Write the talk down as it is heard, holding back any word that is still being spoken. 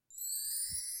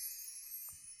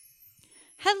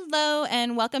Hello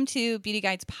and welcome to Beauty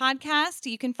Guides Podcast.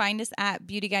 You can find us at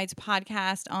Beauty Guides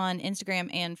Podcast on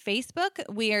Instagram and Facebook.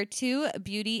 We are two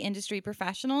beauty industry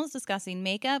professionals discussing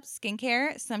makeup,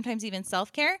 skincare, sometimes even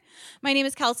self-care. My name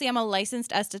is Kelsey. I'm a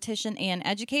licensed esthetician and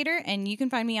educator, and you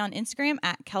can find me on Instagram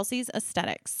at Kelsey's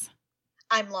Aesthetics.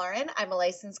 I'm Lauren. I'm a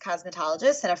licensed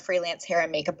cosmetologist and a freelance hair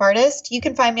and makeup artist. You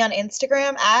can find me on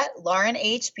Instagram at Lauren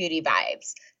H Beauty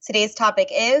Vibes. Today's topic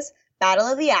is Battle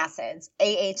of the Acids,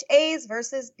 AHAs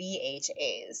versus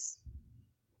BHAs.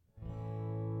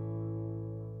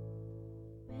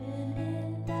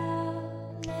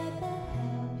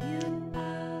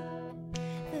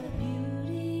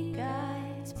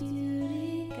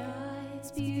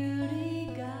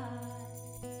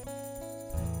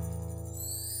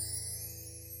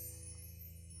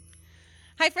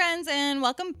 Hi, friends, and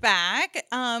welcome back.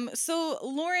 So,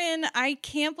 Lauren, I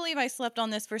can't believe I slept on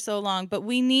this for so long, but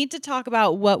we need to talk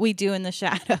about what we do in the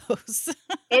shadows.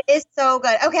 It is so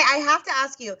good. Okay, I have to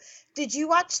ask you, did you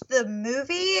watch the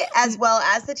movie as well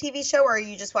as the TV show, or are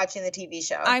you just watching the TV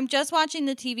show? I'm just watching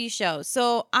the TV show.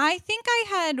 So I think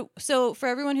so for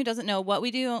everyone who doesn't know, what we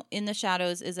do in the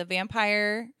shadows is a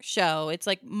vampire show. It's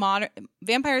like modern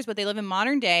vampires, but they live in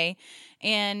modern day.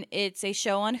 And it's a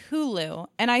show on Hulu.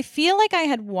 And I feel like I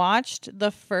had watched the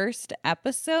first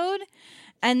episode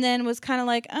and then was kind of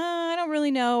like, I don't really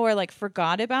know, or like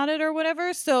forgot about it or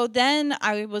whatever. So then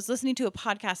I was listening to a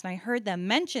podcast and I heard them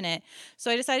mention it. So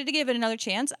I decided to give it another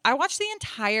chance. I watched the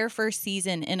entire first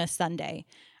season in a Sunday.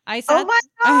 Oh my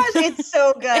gosh, it's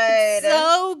so good. It's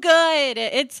so good.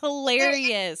 It's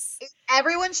hilarious.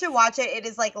 Everyone should watch it. It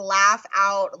is like laugh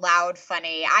out loud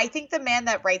funny. I think the man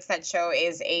that writes that show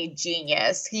is a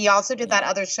genius. He also did that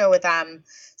other show with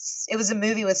it was a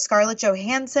movie with Scarlett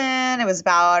Johansson. It was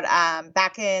about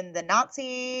back in the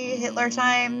Nazi Hitler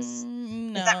times.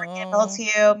 No. Does that ring a bell to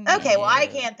you? No. Okay, well, I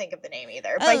can't think of the name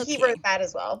either, but he wrote that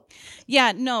as well.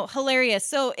 Yeah, no, hilarious.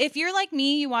 So if you're like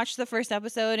me, you watch the first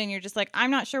episode and you're just like, I'm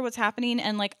not sure what's happening.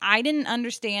 And like, I didn't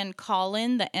understand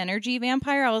Colin, the energy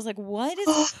vampire. I was like, what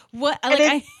is, what? And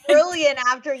like, it's brilliant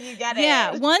after you get it.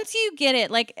 Yeah, once you get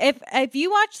it, like if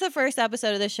you watch the first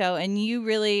episode of the show and you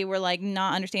really were like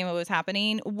not understanding what was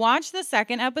happening, watch the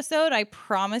second episode. I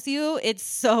promise you, it's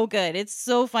so good. It's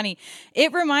so funny.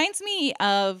 It reminds me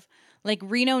of like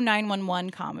Reno 911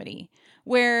 comedy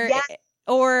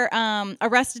or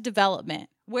Arrested Development,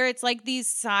 where it's like these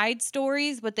side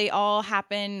stories, but they all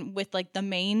happen with like the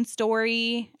main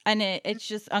story, and it's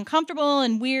just uncomfortable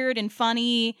and weird and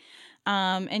funny,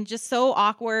 and just so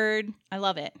awkward. I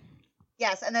love it.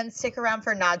 Yes, and then stick around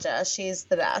for Nadja. She's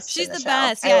the best. She's the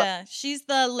best, yeah. She's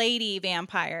the lady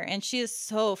vampire, and she is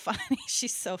so funny.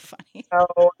 She's so funny.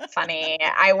 So funny.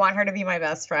 I want her to be my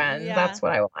best friend. Yeah. That's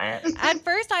what I want. At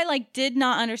first, I like did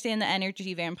not understand the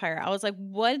energy vampire. I was like,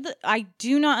 I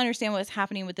do not understand what's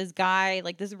happening with this guy,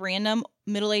 like this random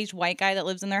middle-aged white guy that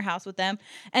lives in their house with them.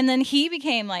 And then he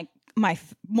became like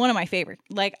one of my favorite.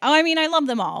 Like, I mean, I love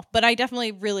them all, but I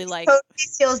definitely really like. Totally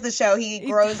steals the show. He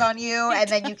grows on you, and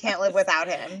then you can't live without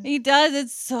him. He does.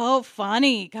 It's so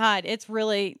funny. God, it's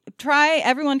really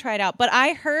everyone try it out. But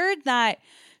I heard that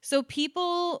so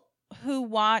people who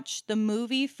watch the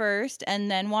movie first and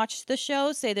then watch the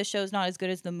show say the show's not as good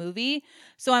as the movie.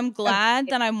 So I'm glad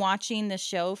that I'm watching the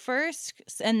show first,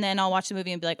 and then I'll watch the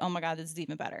movie and be like, oh my God, this is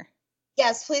even better.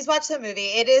 Yes, please watch the movie.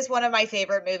 It is one of my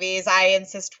favorite movies. I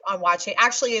insist on watching.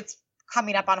 Actually, it's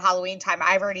coming up on Halloween time.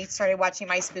 I've already started watching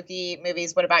my spooky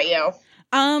movies. What about you?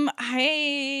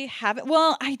 I haven't.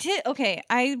 Well, I did. Okay.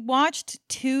 I watched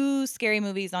 2 scary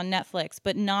movies on Netflix,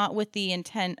 but not with the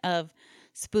intent of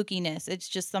spookiness. It's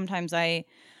just sometimes I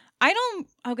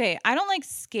don't like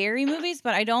scary movies,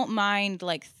 but I don't mind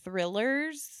like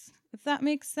thrillers. If that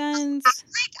makes sense.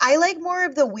 I like more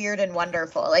of the weird and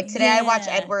wonderful. Like today I watched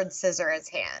Edward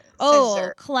Scissorhands.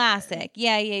 Oh, classic.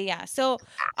 Yeah. So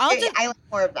I like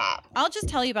more of that. I'll just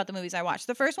tell you about the movies I watched.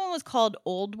 The first one was called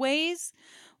Old Ways,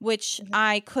 which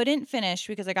I couldn't finish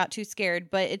because I got too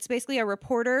scared. But it's basically a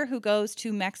reporter who goes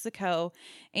to Mexico,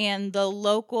 and the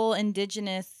local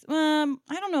indigenous, I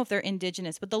don't know if they're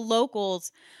indigenous, but the local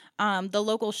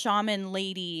shaman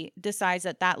lady decides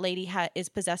that lady is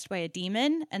possessed by a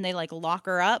demon, and they like lock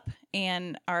her up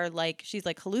and are like, she's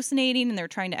like hallucinating, and they're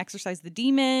trying to exorcise the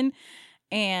demon.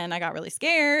 And I got really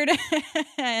scared.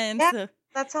 And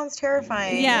That sounds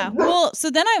terrifying. Yeah. Well, so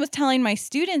then I was telling my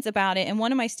students about it, and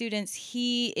one of my students,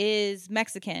 he is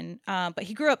Mexican, but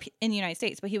he grew up in the United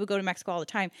States, but he would go to Mexico all the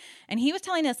time. And he was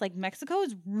telling us, like, Mexico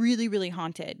is really, really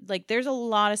haunted. Like, there's a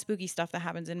lot of spooky stuff that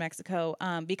happens in Mexico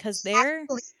because I they're,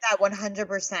 believe that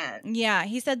 100%. yeah,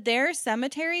 he said their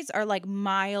cemeteries are like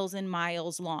miles and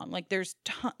miles long. Like,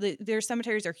 their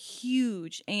cemeteries are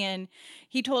huge. And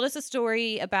he told us a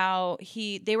story about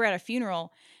they were at a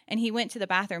funeral. And he went to the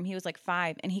bathroom. He was like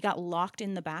 5, and he got locked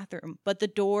in the bathroom, but the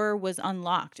door was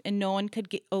unlocked, and no one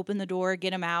could open the door,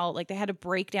 get him out. Like, they had to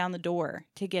break down the door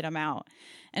to get him out.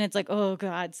 And it's like, oh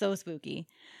God, so spooky.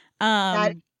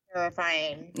 That is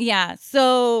terrifying. Yeah.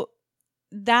 So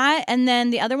that, and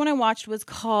then the other one I watched was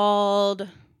called,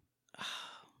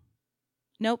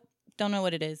 nope, don't know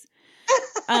what it is.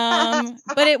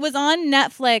 But it was on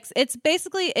Netflix. It's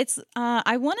basically,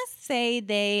 I want to say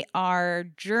they are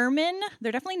German.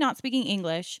 They're definitely not speaking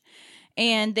English.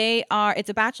 And it's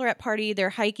a bachelorette party. They're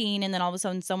hiking, and then all of a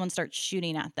sudden someone starts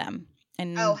shooting at them.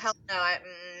 And oh hell no,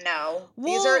 no.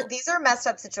 Well, these are messed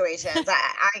up situations.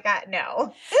 I got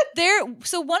no.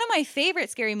 So one of my favorite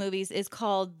scary movies is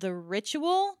called The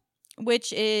Ritual,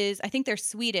 which is, I think they're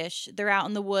Swedish. They're out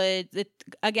in the woods.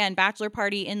 Again, bachelor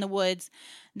party in the woods.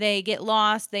 They get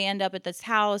lost. They end up at this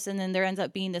house, and then there ends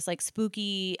up being this like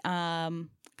spooky kind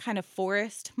of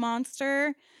forest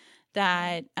monster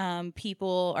that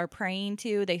people are praying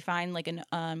to. They find like an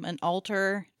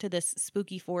altar to this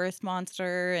spooky forest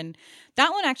monster, and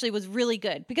that one actually was really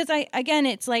good because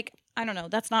it's like, I don't know,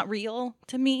 that's not real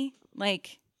to me.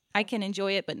 Like, I can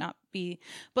enjoy it,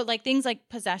 but like things like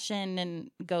possession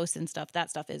and ghosts and stuff, that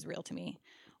stuff is real to me.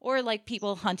 Or like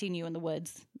people hunting you in the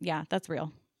woods. Yeah, that's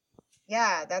real.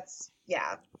 Yeah,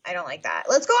 I don't like that.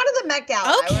 Let's go on to the Met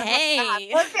Gala.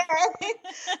 Okay.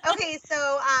 Okay,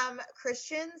 so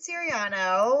Christian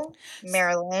Siriano,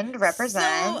 Maryland,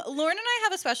 represent. So Lauren and I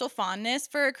have a special fondness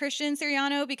for Christian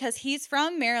Siriano because he's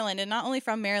from Maryland, and not only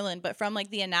from Maryland, but from like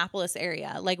the Annapolis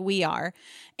area, like we are.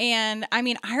 And I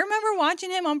mean, I remember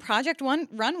watching him on Project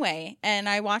Runway, and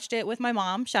I watched it with my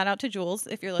mom. Shout out to Jules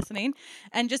if you're listening,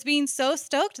 and just being so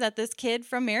stoked that this kid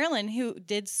from Maryland who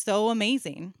did so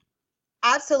amazing.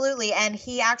 Absolutely. And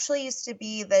he actually used to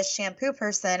be the shampoo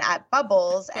person at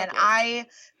Bubbles. And I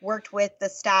worked with the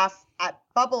staff at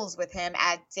Bubbles with him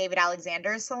at David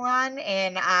Alexander's salon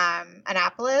in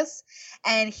Annapolis.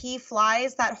 And he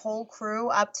flies that whole crew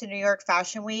up to New York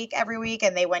Fashion Week every week.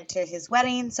 And they went to his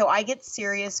wedding. So I get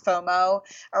serious FOMO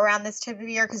around this time of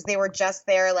year because they were just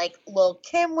there. Like Lil'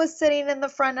 Kim was sitting in the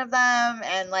front of them.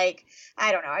 And like,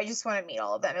 I don't know. I just want to meet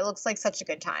all of them. It looks like such a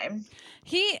good time.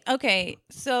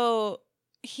 So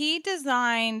he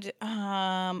designed,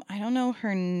 I don't know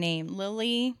her name,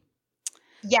 Lily.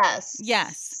 Yes.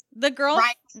 The girl,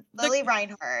 Lily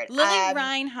Reinhart. Lily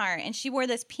Reinhart, and she wore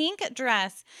this pink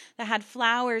dress that had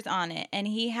flowers on it, and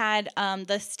he had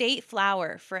the state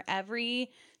flower for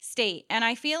every state. And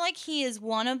I feel like he is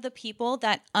one of the people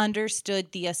that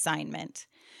understood the assignment.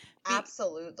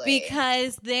 Absolutely.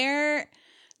 Because there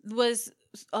was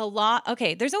a lot.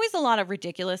 Okay, there's always a lot of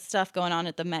ridiculous stuff going on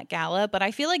at the Met Gala, but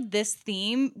I feel like this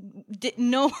theme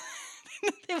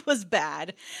it was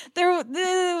bad.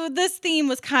 This theme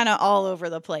was kind of all over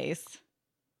the place.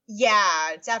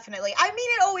 Yeah, definitely. I mean,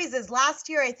 it always is. Last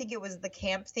year, I think it was the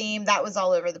camp theme. That was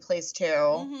all over the place too.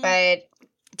 Mm-hmm. But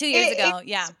 2 years ago,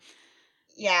 yeah.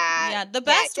 Yeah. The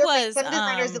best was some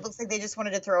designers. It looks like they just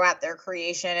wanted to throw out their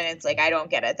creation, and it's like I don't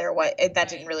get it. That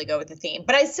didn't really go with the theme,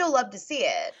 but I still love to see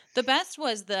it. The best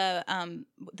was the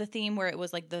theme where it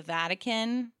was like the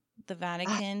Vatican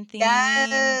theme.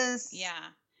 Yes.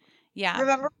 Yeah.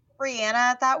 Remember Brianna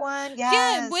at that one? Yes.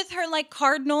 Yeah, with her like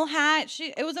cardinal hat.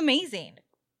 It was amazing.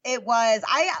 It was.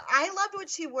 I loved what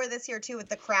she wore this year too, with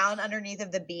the crown underneath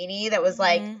of the beanie that was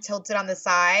like tilted on the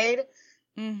side.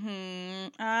 Mm-hmm.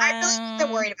 I'm really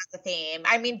not worried about the theme.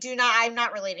 I mean, I'm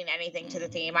not relating anything to the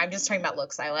theme. I'm just talking about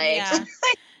looks I like.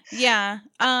 Yeah.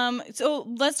 So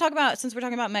let's talk about, since we're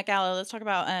talking about Met Gala, let's talk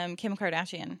about Kim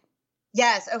Kardashian.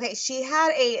 Yes. Okay. She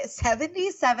had a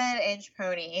 77-inch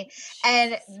pony,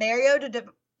 and Mario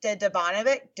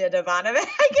Dedivanovic.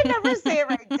 I can never say it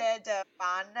right.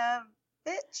 Dedivanovic.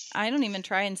 I don't even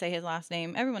try and say his last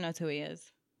name. Everyone knows who he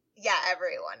is. Yeah,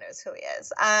 everyone knows who he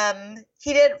is.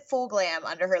 He did full glam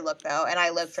under her look though, and I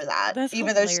live for that. That's even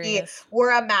hilarious. Though she wore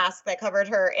a mask that covered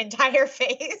her entire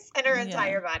face and her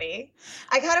entire body.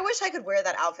 I kind of wish I could wear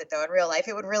that outfit though in real life.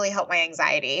 It would really help my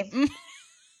anxiety.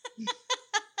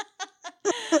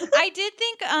 I did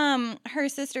think her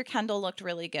sister Kendall looked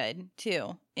really good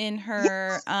too in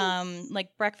her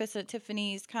like Breakfast at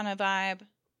Tiffany's kind of vibe.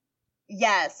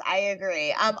 Yes, I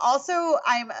agree. Also,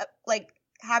 I'm like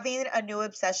having a new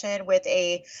obsession with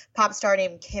a pop star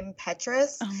named Kim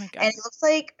Petras. Oh my God. And it looks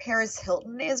like Paris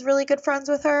Hilton is really good friends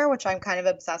with her, which I'm kind of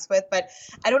obsessed with. But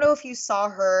I don't know if you saw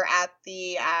her at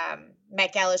the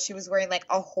Met Gala. She was wearing like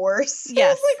a horse.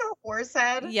 Yes. It was like a horse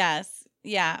head. Yes.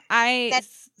 Yeah.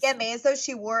 Yeah, amazed though,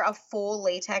 she wore a full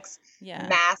latex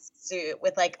mask suit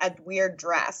with like a weird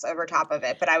dress over top of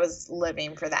it, but I was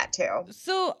living for that too.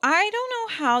 So I don't know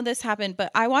how this happened, but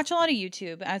I watch a lot of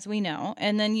YouTube, as we know,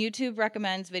 and then YouTube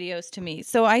recommends videos to me.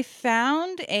 So I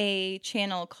found a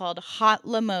channel called Hot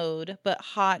La Mode, but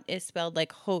hot is spelled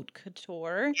like haute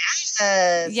couture.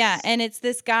 Yes. Yeah, and it's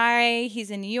this guy,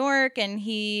 he's in New York, and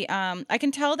he I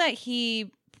can tell that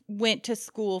he went to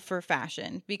school for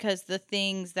fashion because the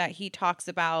things that he talks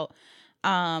about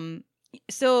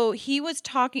so he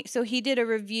did a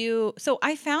review. So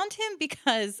I found him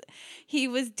because he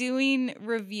was doing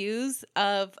reviews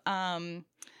of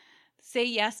Say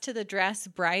Yes to the Dress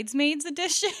Bridesmaids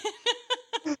edition.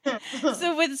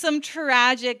 So with some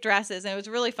tragic dresses, and it was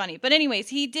really funny. But anyways,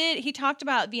 he talked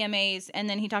about VMAs and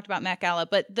then he talked about Met Gala.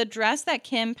 But the dress that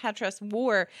Kim Petras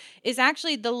wore is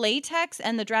actually the latex,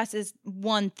 and the dress is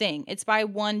one thing. It's by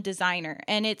one designer.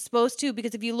 And it's supposed to,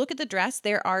 because if you look at the dress,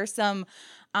 there are some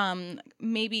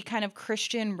maybe kind of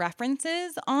Christian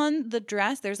references on the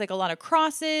dress. There's like a lot of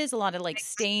crosses, a lot of like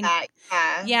stained.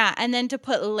 Yeah. And then to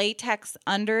put latex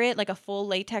under it, like a full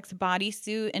latex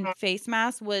bodysuit and face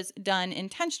mask, was done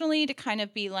intentionally to kind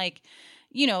of be like,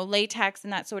 you know, latex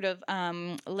and that sort of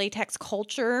latex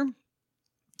culture.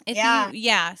 So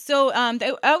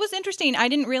that was interesting. I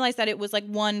didn't realize that it was like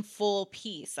one full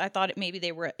piece. I thought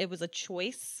it was a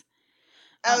choice.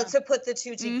 Oh, to put the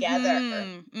two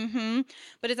together.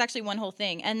 But it's actually one whole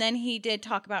thing. And then he did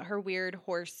talk about her weird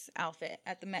horse outfit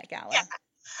at the Met Gala. Yeah.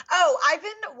 Oh, I've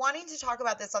been wanting to talk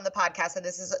about this on the podcast, and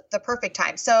this is the perfect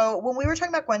time. So when we were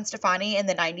talking about Gwen Stefani in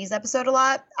the 90s episode a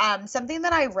lot, something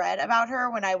that I read about her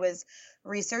when I was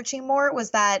researching more was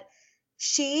that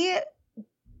she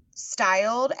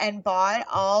styled and bought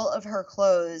all of her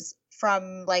clothes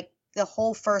from like the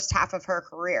whole first half of her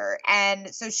career.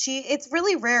 And so it's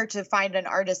really rare to find an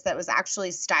artist that was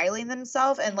actually styling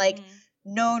themselves and like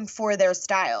known for their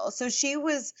style. So she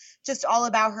was just all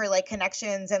about her like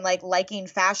connections and like liking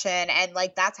fashion, and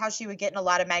like that's how she would get in a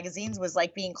lot of magazines, was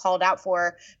like being called out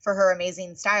for her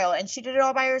amazing style, and she did it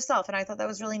all by herself, and I thought that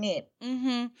was really neat.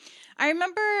 I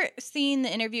remember seeing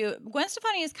the interview. Gwen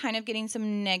Stefani is kind of getting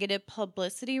some negative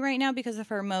publicity right now because of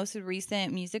her most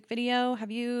recent music video.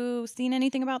 Have you seen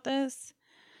anything about this?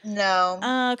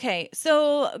 No. Okay,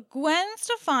 so Gwen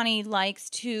Stefani likes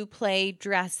to play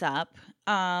dress up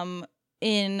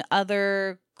in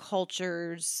other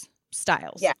cultures'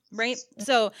 styles. Yeah. Right?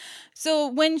 So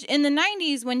when in the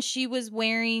 90s, when she was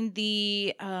wearing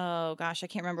the I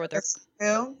can't remember what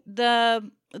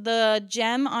the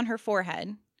gem on her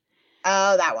forehead.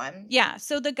 Oh, that one. Yeah.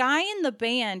 So the guy in the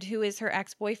band who is her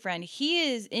ex-boyfriend,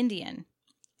 he is Indian.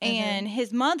 And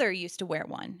his mother used to wear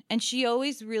one. And she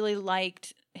always really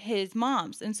liked his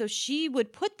mom's. And so she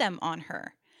would put them on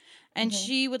her. And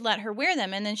she would let her wear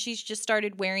them. And then she's just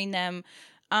started wearing them.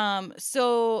 And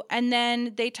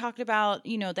then they talked about,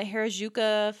 you know, the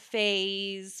Harajuku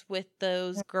phase with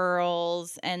those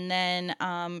girls. And then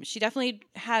she definitely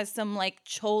has some like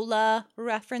Chola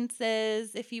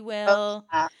references, if you will.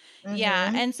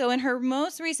 Yeah. And so in her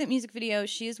most recent music video,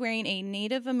 she is wearing a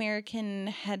Native American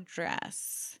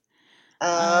headdress.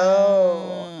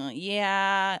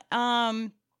 Yeah.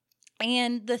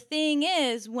 And the thing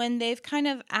is, when they've kind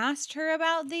of asked her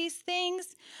about these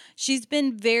things, she's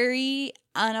been very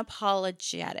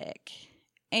unapologetic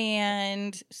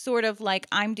and sort of like,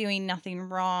 I'm doing nothing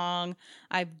wrong.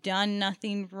 I've done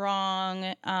nothing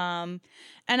wrong. And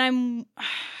I'm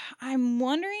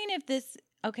wondering if this,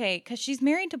 because she's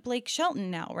married to Blake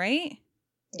Shelton now, right?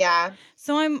 Yeah.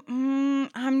 So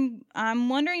I'm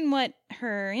wondering what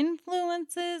her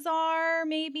influences are,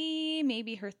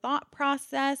 maybe her thought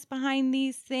process behind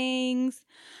these things.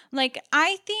 Like,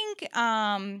 I think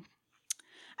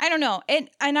I don't know.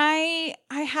 I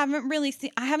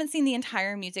haven't seen the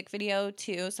entire music video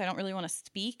too, so I don't really want to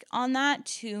speak on that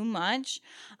too much.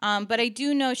 But I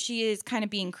do know she is kind of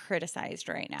being criticized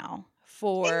right now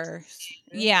for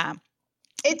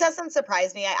It doesn't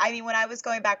surprise me. I mean, when I was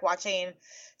going back watching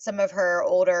some of her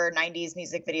older 90s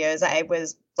music videos, I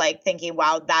was like thinking,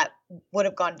 wow, that would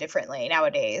have gone differently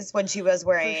nowadays when she was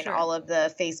wearing all of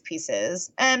the face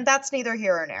pieces. And that's neither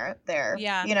here nor there.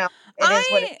 Yeah. You know, it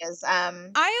is what it is.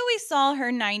 I always saw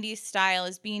her 90s style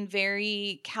as being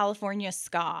very California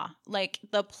ska, like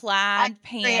the plaid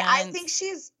pants. I think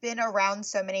she's been around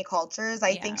so many cultures.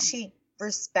 I think she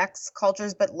respects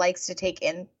cultures but likes to take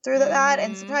in through that.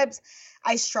 And sometimes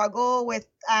I struggle with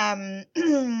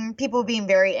people being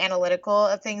very analytical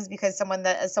of things, because someone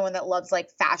that loves like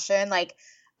fashion, like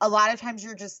a lot of times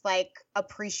you're just like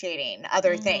appreciating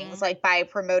other things, like by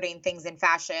promoting things in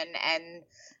fashion and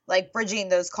like bridging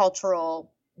those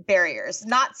cultural barriers.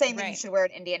 Not saying that you should wear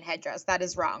an Indian headdress. That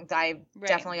is wrong. I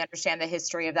definitely understand the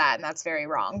history of that, and that's very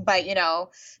wrong. But, you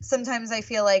know, sometimes I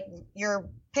feel like you're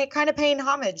kind of paying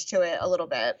homage to it a little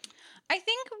bit. I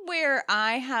think where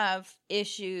I have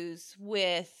issues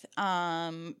with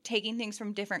taking things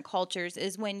from different cultures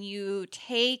is when you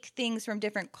take things from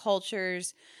different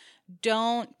cultures,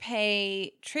 don't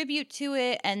pay tribute to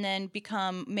it, and then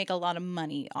make a lot of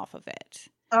money off of it.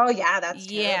 Oh yeah, that's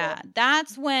terrible. Yeah,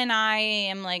 that's when I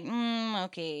am like,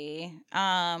 okay.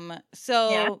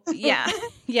 So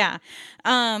yeah.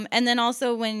 And then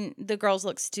also when the girls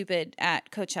look stupid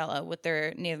at Coachella with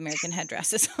their Native American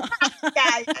headdresses.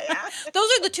 yeah. Those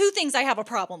are the two things I have a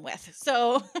problem with.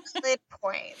 So good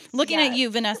points. Looking at you,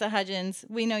 Vanessa Hudgens,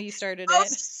 we know you started it. Oh,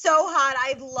 so hot.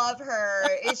 I love her.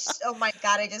 Oh my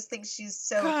God, I just think she's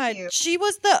so cute. She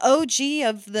was the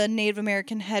OG of the Native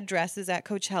American headdresses at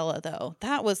Coachella, though.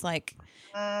 That was like,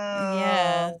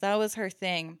 yeah, that was her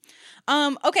thing.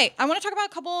 Okay, I want to talk about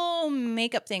a couple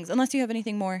makeup things, unless you have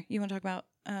anything more you want to talk about.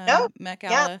 No. Met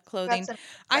Gala clothing.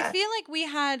 I feel like we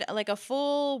had like a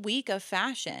full week of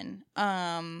fashion.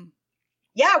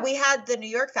 Yeah, we had the New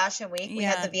York Fashion Week, we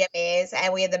had the VMAs,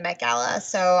 and we had the Met Gala.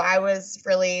 So I was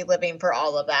really living for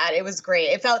all of that. It was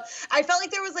great. I felt like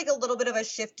there was like a little bit of a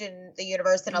shift in the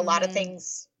universe, and a lot of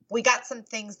things. We got some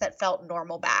things that felt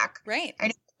normal back. Right. I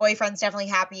know my boyfriend's definitely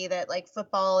happy that like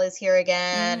football is here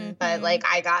again, but like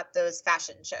I got those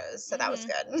fashion shows, so that was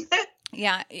good.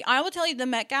 Yeah, I will tell you, the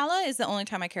Met Gala is the only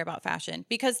time I care about fashion,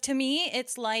 because to me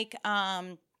it's like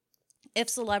if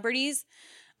celebrities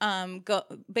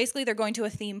basically they're going to a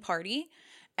theme party,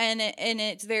 and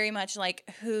it's very much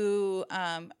like who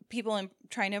people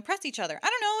trying to impress each other. I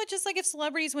don't know, it's just like if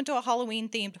celebrities went to a Halloween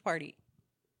themed party.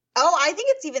 Oh, I think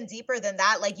it's even deeper than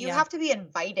that. Like you have to be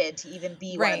invited to even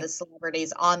be one of the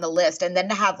celebrities on the list, and then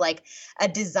to have like a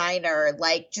designer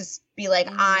like just be like,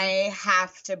 I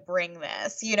have to bring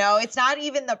this. You know, it's not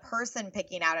even the person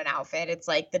picking out an outfit; it's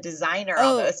like the designer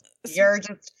almost.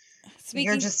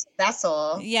 You're just a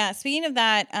vessel. Yeah. Speaking of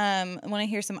that, I want to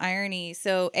hear some irony.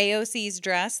 So AOC's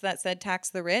dress that said "tax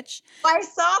the rich." I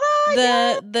saw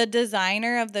that. The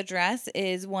designer of the dress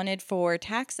is wanted for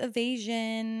tax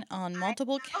evasion on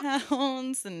multiple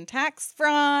counts and tax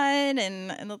fraud,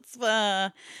 and it's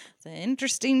an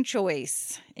interesting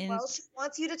choice. Well, she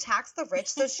wants you to tax the rich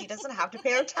so she doesn't have to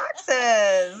pay her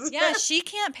taxes. Yeah, she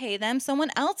can't pay them.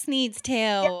 Someone else needs to.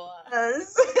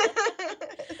 Yes.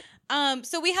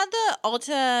 So we had the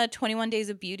Ulta 21 Days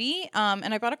of Beauty,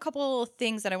 and I brought a couple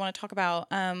things that I want to talk about.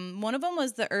 One of them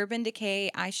was the Urban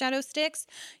Decay eyeshadow sticks.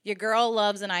 Your girl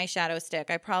loves an eyeshadow stick.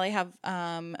 I probably have,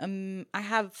 I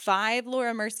have 5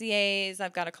 Laura Merciers.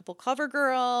 I've got a couple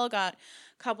CoverGirl, got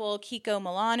a couple Kiko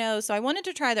Milano. So I wanted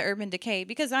to try the Urban Decay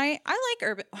because I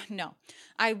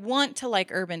want to like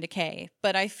Urban Decay,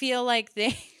 but I feel like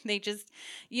they just,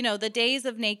 you know, the days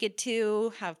of Naked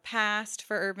 2 have passed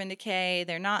for Urban Decay.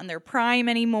 They're not in their prime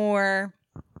anymore.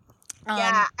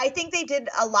 Yeah, I think they did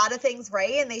a lot of things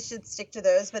right, and they should stick to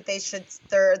those. But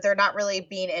they're not really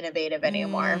being innovative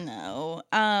anymore. No.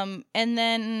 And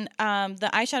then the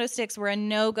eyeshadow sticks were a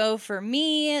no-go for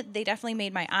me. They definitely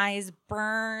made my eyes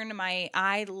burn. My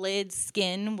eyelid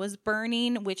skin was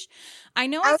burning, which I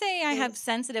know I say I have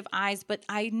sensitive eyes, but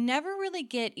I never really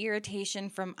get irritation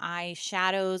from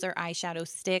eyeshadows or eyeshadow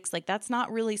sticks. Like that's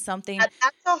not really something. That's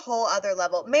a whole other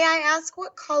level. May I ask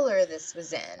what color this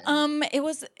was in?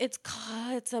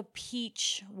 It's a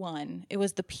peach one. It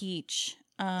was the peach.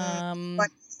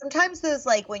 Sometimes those,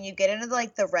 like when you get into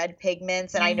like the red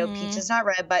pigments, and I know peach is not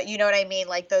red, but you know what I mean,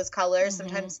 like those colors,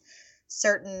 sometimes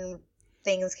certain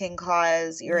things can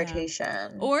cause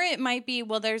irritation. Or it might be,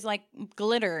 well, there's like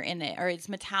glitter in it, or it's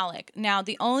metallic. Now,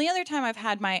 the only other time I've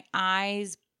had my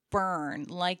eyes burn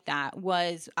like that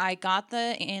was I got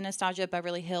the Anastasia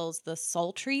Beverly Hills, the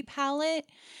Sultry palette.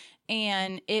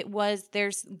 And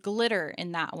there's glitter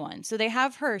in that one. So they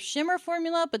have her shimmer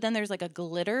formula, but then there's like a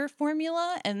glitter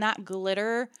formula, and that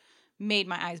glitter made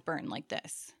my eyes burn like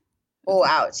this. Oh,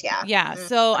 ouch. Yeah. Yeah.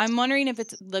 So I'm wondering if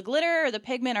it's the glitter or the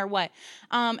pigment or what.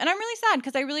 And I'm really sad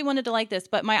because I really wanted to like this,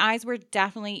 but my eyes were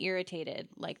definitely irritated.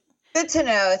 Like Good to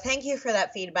know. Thank you for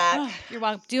that feedback. Oh, you're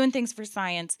welcome. Doing things for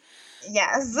science.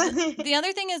 Yes. The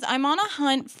other thing is I'm on a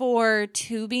hunt for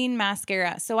tubing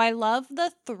mascara. So I love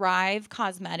the Thrive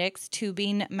Cosmetics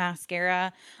tubing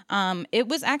mascara. It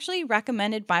was actually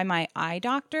recommended by my eye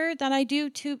doctor that I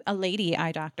do a lady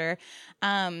eye doctor.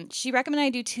 She recommended I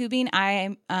do tubing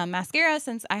eye mascara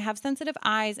since I have sensitive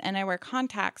eyes and I wear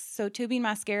contacts. So tubing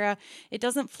mascara, it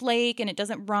doesn't flake and it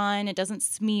doesn't run, it doesn't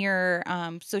smear.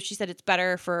 So she said it's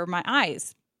better for my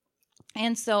eyes.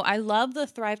 And so I love the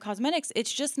Thrive Cosmetics.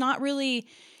 It's just not really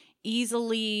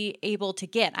easily able to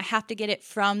get. I have to get it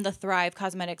from the Thrive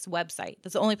Cosmetics website.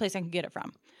 That's the only place I can get it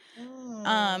from. And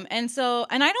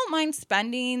I don't mind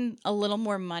spending a little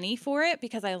more money for it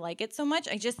because I like it so much.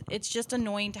 It's just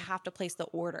annoying to have to place the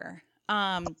order.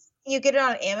 You get it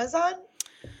on Amazon?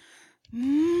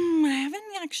 I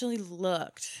haven't actually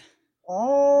looked.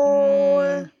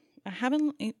 Oh.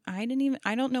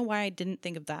 I don't know why I didn't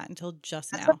think of that until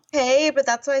just That's now. okay, but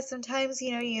that's why sometimes,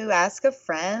 you ask a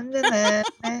friend and then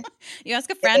you ask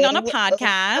a friend on a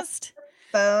podcast.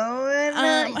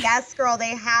 Phone. Yes, girl,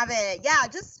 they have it. Yeah,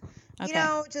 just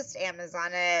just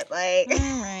Amazon it. Like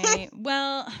all right.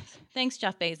 Well, thanks,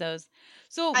 Jeff Bezos.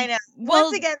 So I know.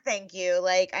 Once again, thank you.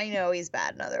 Like I know he's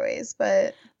bad in other ways,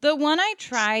 but the one I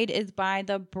tried is by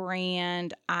the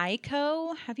brand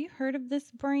Eyeko. Have you heard of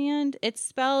this brand? It's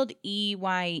spelled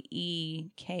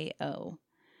EYEKO.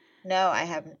 No, I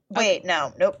haven't. Wait,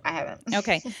 nope, I haven't.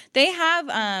 Okay. They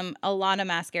have a lot of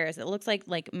mascaras. It looks like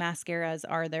mascaras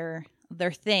are their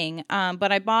thing.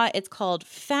 But I bought, it's called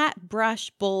Fat Brush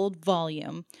Bold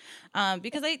Volume.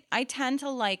 Because I tend to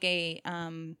like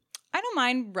I don't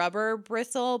mind rubber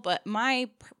bristle, but my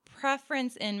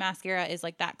preference in mascara is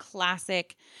like that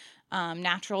classic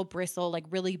natural bristle, like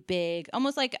really big,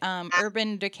 almost like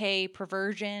Urban Decay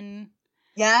Perversion.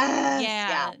 Yes.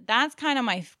 Yeah, that's kind of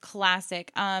my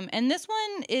classic. And this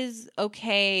one is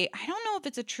okay. I don't know if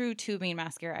it's a true tubing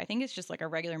mascara. I think it's just like a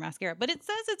regular mascara, but it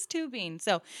says it's tubing.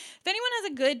 So if anyone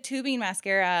has a good tubing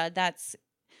mascara that's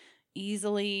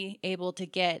easily able to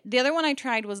get. The other one I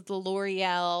tried was the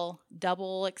L'Oreal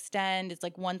Double Extend. It's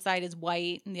like one side is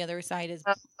white and the other side is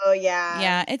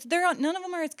yeah. None of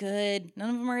them are as good.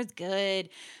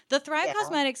 The Thrive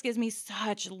Cosmetics gives me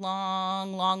such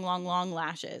long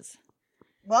lashes.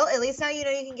 Well, at least now you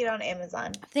know you can get it on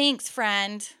Amazon. Thanks,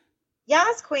 friend.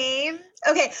 Yes, queen.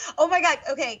 Okay. Oh my God.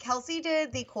 Okay. Kelsey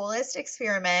did the coolest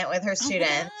experiment with her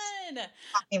students.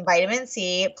 Talking vitamin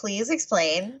C. Please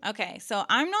explain. Okay. So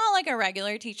I'm not like a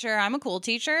regular teacher. I'm a cool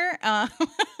teacher.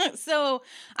 So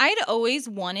I'd always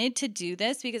wanted to do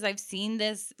this because I've seen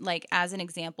this like as an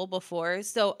example before.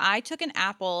 So I took an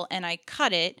apple and I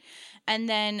cut it. And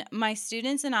then my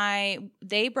students and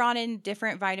they brought in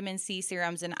different vitamin C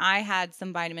serums and I had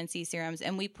some vitamin C serums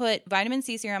and we put vitamin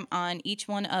C serum on each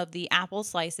one of the apple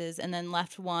slices and then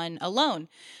left one alone.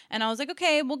 And I was like,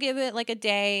 okay, we'll give it like a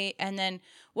day. And then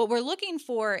what we're looking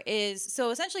for is,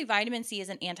 so essentially vitamin C is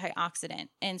an antioxidant.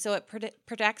 And so it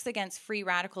protects against free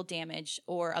radical damage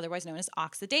or otherwise known as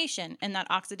oxidation. And that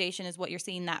oxidation is what you're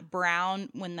seeing, that brown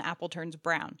when the apple turns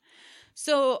brown.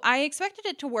 So I expected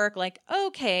it to work like,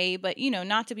 okay, but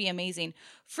not to be amazing.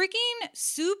 Freaking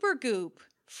super goop.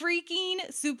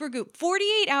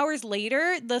 48 hours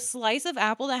later, the slice of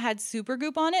apple that had super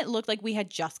goop on it looked like we had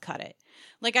just cut it.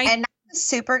 And not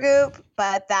super goop,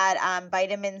 but that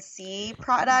vitamin C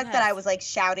product that I was like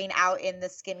shouting out in the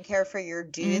skincare for your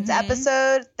dudes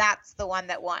episode. That's the one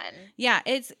that won. Yeah,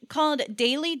 it's called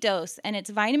Daily Dose and it's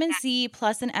vitamin C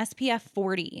plus an SPF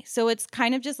 40. So it's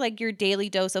kind of just like your daily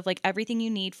dose of like everything you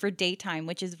need for daytime,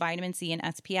 which is vitamin C and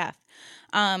SPF.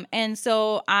 And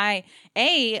so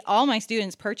all my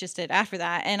students purchased it after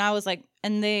that. And I was like,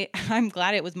 I'm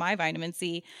glad it was my vitamin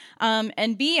C.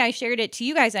 And B, I shared it to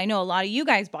you guys. I know a lot of you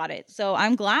guys bought it. So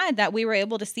I'm glad that we were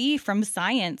able to see from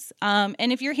science.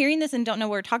 And if you're hearing this and don't know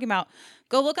what we're talking about,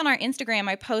 go look on our Instagram.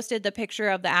 I posted the picture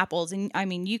of the apples. And I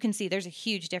mean, you can see there's a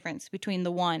huge difference between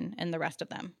the one and the rest of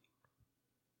them.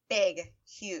 Big,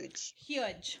 huge.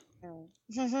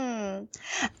 Mm-hmm.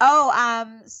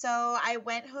 So I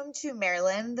went home to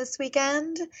Maryland this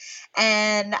weekend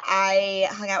and I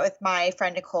hung out with my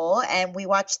friend Nicole and we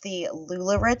watched the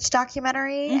LuLaRich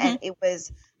documentary and it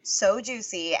was so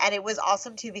juicy and it was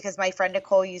awesome too because my friend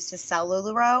Nicole used to sell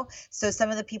LuLaRoe. So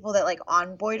some of the people that like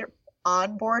onboarded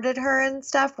her and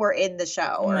stuff were in the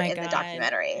show or in the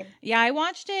documentary. Yeah, I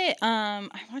watched it. I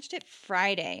watched it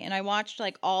Friday, and I watched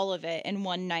like all of it in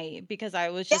one night because I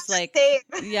was just same.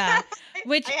 Yeah.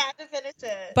 Which I had to finish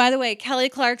it. By the way, Kelly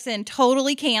Clarkson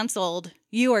totally canceled.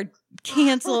 You are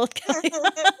canceled, Kelly.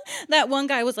 That one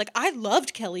guy was like, I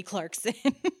loved Kelly Clarkson.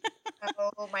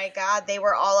 Oh, Oh my God, they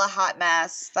were all a hot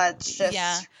mess. That's Yeah.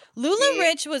 just Lula crazy.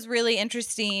 Rich was really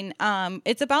interesting.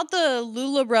 It's about the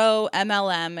LuLaRoe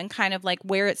MLM and kind of like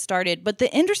where it started. But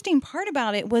the interesting part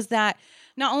about it was that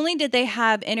not only did they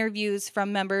have interviews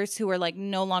from members who were like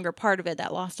no longer part of it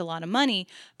that lost a lot of money,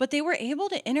 but they were able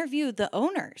to interview the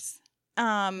owners.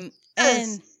 Um,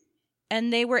 Yes.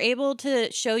 and they were able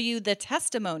to show you the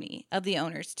testimony of the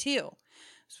owners too.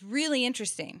 It's really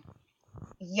interesting.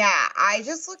 Yeah, I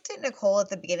just looked at Nicole at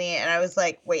the beginning and I was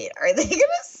like, wait, are they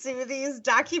gonna sue these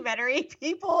documentary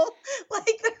people?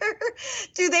 Like,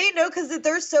 do they know? Because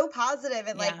they're so positive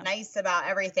and Yeah. like nice about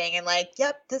everything, and like,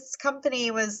 yep, this company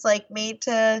was like made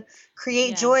to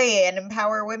create Yeah. joy and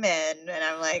empower women, and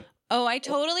I'm like, Oh, I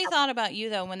totally thought about you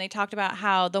though when they talked about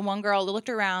how the one girl looked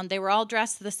around, they were all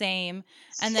dressed the same,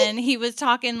 and then he was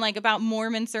talking like about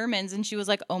Mormon sermons, and she was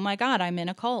like, "Oh my God, I'm in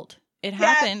a cult. It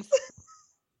happened."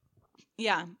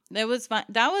 Yeah, that was fun.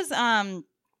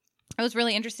 It was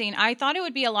really interesting. I thought it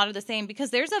would be a lot of the same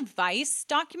because there's a Vice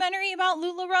documentary about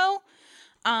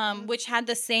LuLaRoe, which had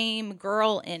the same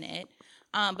girl in it.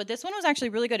 But this one was actually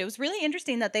really good. It was really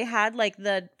interesting that they had like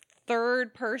the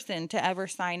third person to ever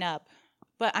sign up.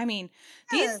 But I mean,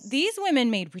 Yes. these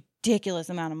women made ridiculous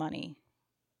amount of money.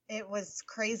 It was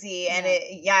crazy. And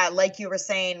Yeah. like you were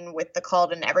saying with the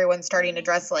cult and everyone starting to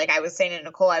dress like, I was saying to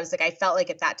Nicole, I was like, I felt like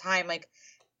at that time, like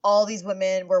all these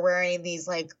women were wearing these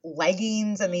like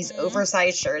leggings and these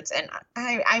oversized shirts. And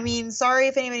I mean, sorry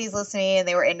if anybody's listening and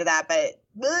they were into that, but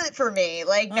for me,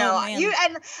 like, no, man.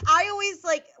 and I always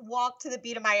like walk to the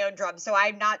beat of my own drum. So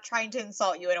I'm not trying to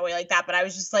insult you in a way like that, but I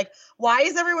was just like, why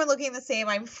is everyone looking the same?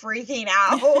 I'm freaking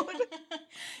out.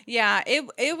 Yeah,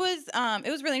 it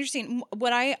was really interesting.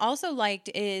 What I also liked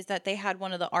is that they had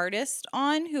one of the artists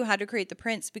on who had to create the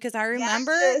prints because I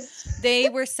remember Yes. they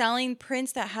were selling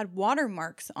prints that had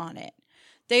watermarks on it.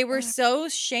 They were so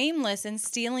shameless in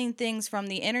stealing things from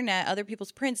the internet, other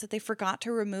people's prints, that they forgot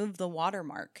to remove the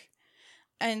watermark.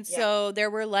 And so there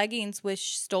were leggings with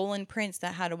stolen prints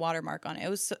that had a watermark on it.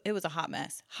 It was a hot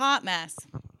mess. Hot mess.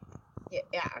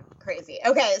 Yeah, crazy.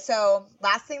 Okay, so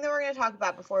last thing that we're going to talk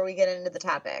about before we get into the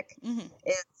topic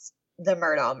is the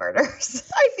Murdaugh murders.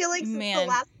 I feel like since the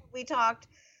last time we talked,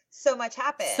 so much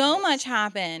happened.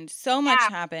 So much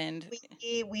happened.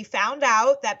 We found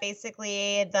out that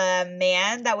basically the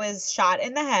man that was shot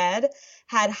in the head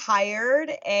had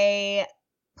hired a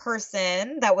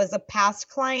person that was a past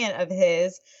client of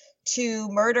his to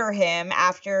murder him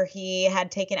after he had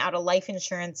taken out a life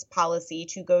insurance policy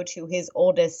to go to his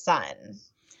oldest son.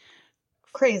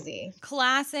 Crazy.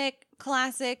 Classic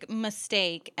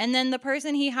mistake. And then the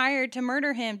person he hired to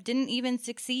murder him didn't even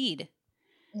succeed.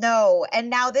 No,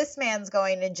 and now this man's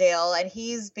going to jail and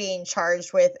he's being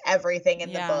charged with everything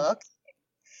in the book.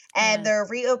 And they're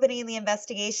reopening the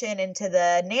investigation into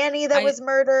the nanny that was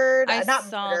murdered.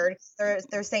 Murdered.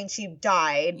 They're saying she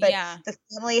died, but the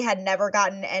family had never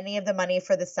gotten any of the money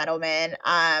for the settlement.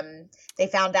 They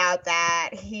found out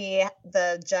that he is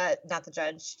a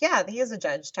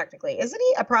judge technically. Isn't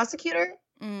he a prosecutor?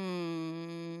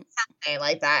 Something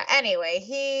like that. Anyway,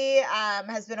 he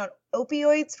has been on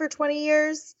opioids for 20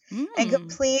 years and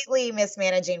completely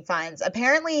mismanaging funds.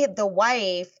 Apparently, the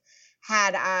wife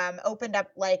had opened up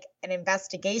like an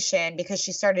investigation because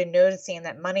she started noticing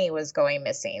that money was going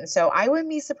missing. So I wouldn't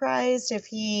be surprised if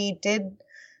he did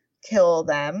kill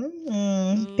them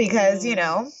because,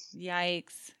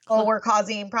 yikes. We're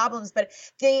causing problems. But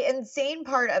the insane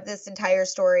part of this entire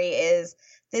story is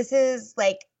this is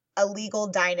like a legal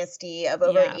dynasty of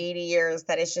over 80 years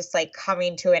that is just like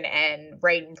coming to an end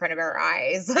right in front of our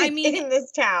eyes. Like, I mean, in this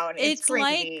town, it's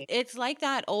crazy. It's like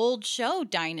that old show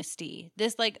Dynasty,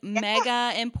 this like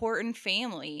mega important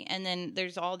family, and then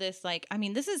there's all this like, I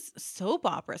mean, this is soap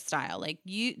opera style. Like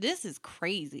this is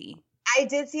crazy. I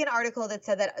did see an article that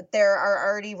said that there are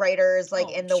already writers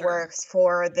like in the works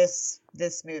for this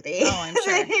movie. Oh, I'm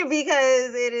sure.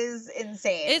 Because it is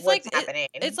insane. It's what's happening.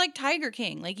 It's like Tiger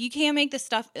King. Like you can't make this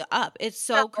stuff up. It's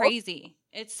so crazy.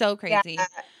 It's so crazy.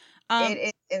 Yeah,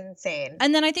 it is insane.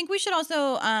 And then I think we should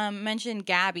also mention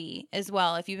Gabby as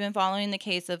well. If you've been following the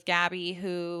case of Gabby,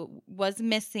 who was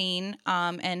missing,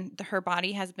 and her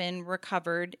body has been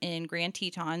recovered in Grand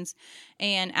Tetons,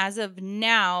 and as of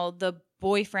now, the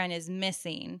boyfriend is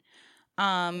missing.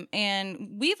 And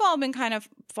we've all been kind of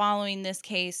following this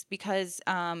case because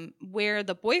where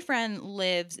the boyfriend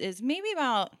lives is maybe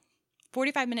about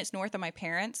 45 minutes north of my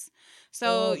parents.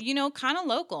 So, kind of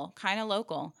local.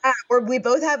 We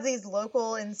both have these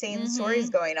local insane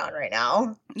stories going on right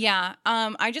now. Yeah.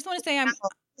 I just want to say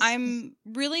I'm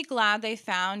really glad they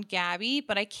found Gabby,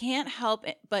 but I can't help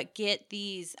but get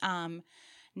these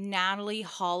Natalie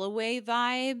Holloway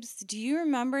vibes. Do you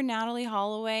remember Natalie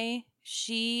Holloway?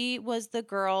 She was the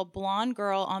blonde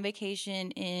girl on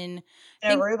vacation in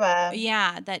Aruba.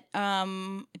 Yeah, that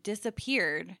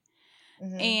disappeared.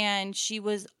 And she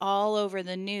was all over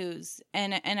the news.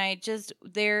 And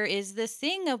there is this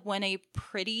thing of when a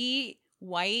pretty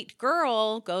white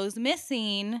girl goes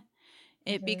missing,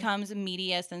 it becomes a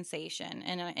media sensation.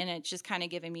 And it's just kind of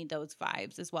giving me those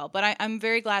vibes as well. But I'm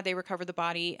very glad they recovered the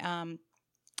body. And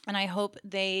I hope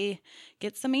they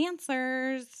get some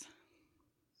answers.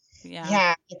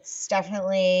 Yeah, it's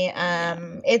definitely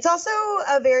it's also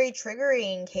a very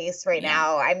triggering case right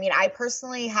now. I mean, I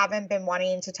personally haven't been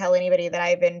wanting to tell anybody that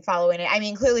I've been following it. I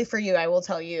mean, clearly for you, I will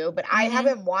tell you, but I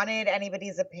haven't wanted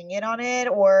anybody's opinion on it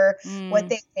or what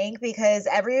they think, because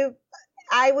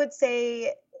I would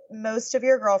say most of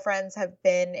your girlfriends have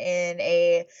been in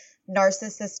a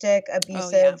narcissistic,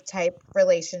 abusive type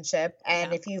relationship.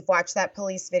 And if you've watched that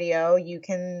police video, you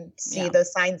can see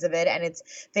those signs of it. And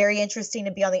it's very interesting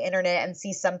to be on the internet and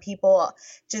see some people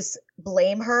just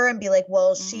blame her and be like,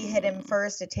 well, she hit him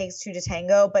first. It takes two to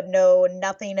tango, but know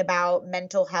nothing about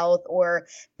mental health or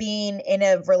being in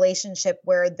a relationship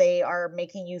where they are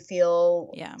making you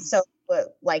feel so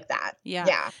like that.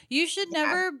 Yeah. You should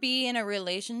never be in a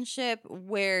relationship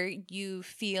where you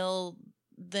feel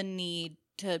the need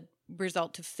to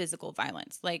result to physical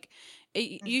violence. Like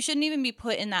you shouldn't even be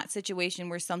put in that situation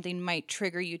where something might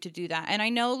trigger you to do that. And I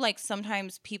know like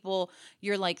sometimes people,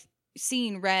 you're like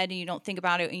seeing red and you don't think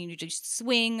about it and you just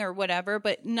swing or whatever,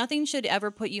 but nothing should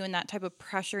ever put you in that type of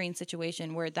pressuring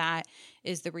situation where that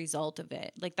is the result of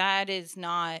it. Like that is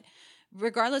not,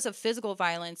 regardless of physical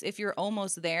violence, if you're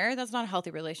almost there, that's not a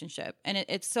healthy relationship. And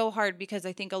it's so hard because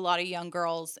I think a lot of young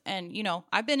girls, and you know,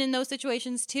 I've been in those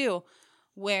situations too,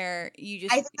 where you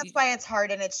just, I think that's why it's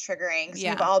hard and it's triggering, because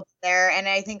we've all been there. And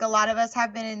I think a lot of us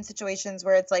have been in situations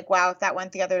where it's like, wow, if that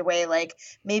went the other way, like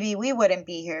maybe we wouldn't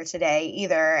be here today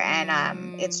either.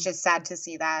 And it's just sad to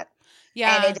see that.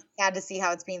 And it's sad to see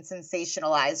how it's being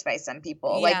sensationalized by some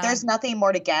people. Like there's nothing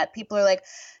more to get. People are like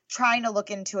trying to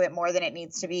look into it more than it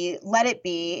needs to be. Let it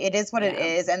be. It is what it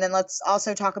is. And then let's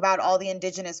also talk about all the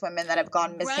Indigenous women that have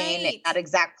gone missing in that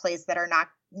exact place that are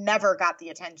never got the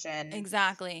attention.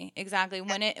 Exactly.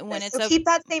 When it's so keep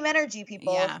that same energy,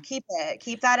 people. Keep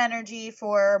that energy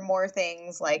for more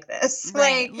things like this.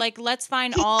 Right. Like let's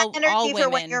find all women for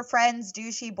when your friend's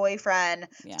douchey boyfriend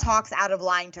talks out of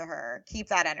line to her. Keep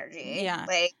that energy.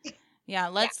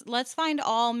 Let's find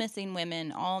all missing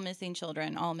women, all missing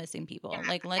children, all missing people.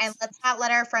 Like let's not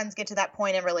let our friends get to that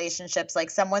point in relationships. Like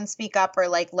someone speak up, or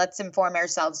like let's inform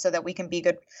ourselves so that we can be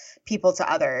good people to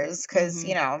others. Because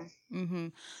you know,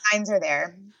 signs are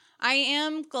there. I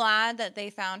am glad that they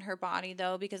found her body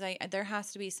though, because there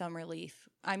has to be some relief.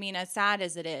 I mean, as sad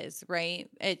as it is, right?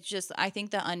 It just, I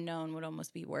think the unknown would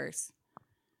almost be worse.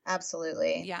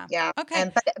 Absolutely. Yeah.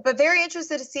 Okay. But very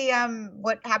interested to see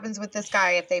what happens with this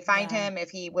guy, if they find him, if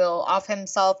he will off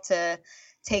himself to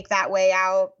take that way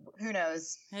out. Who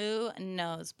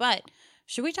knows? But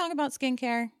should we talk about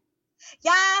skincare?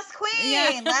 Yes,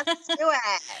 queen. Let's do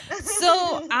it.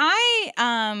 So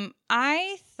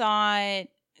I thought,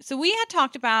 so we had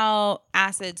talked about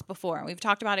acids before. We've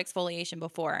talked about exfoliation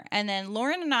before. And then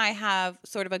Lauren and I have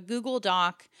sort of a Google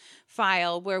Doc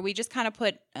file where we just kind of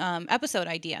put episode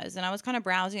ideas. And I was kind of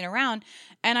browsing around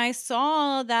and I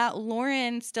saw that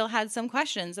Lauren still had some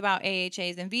questions about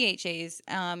AHAs and VHAs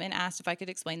and asked if I could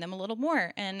explain them a little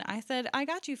more. And I said, I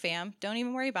got you, fam. Don't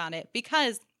even worry about it,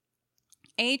 because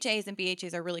AHAs and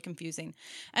BHAs are really confusing.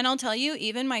 And I'll tell you,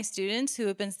 even my students who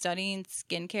have been studying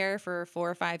skincare for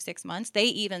 4 or 5, 6 months, they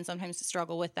even sometimes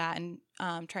struggle with that and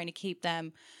trying to keep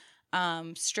them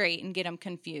straight and get them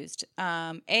confused.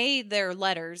 They're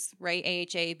letters, right?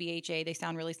 AHA, BHA, they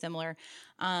sound really similar.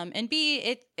 And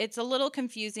B, it's a little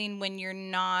confusing when you're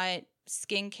not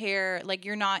skincare, like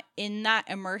you're not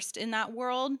immersed in that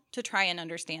world to try and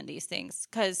understand these things.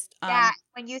 Because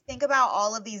when you think about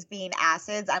all of these being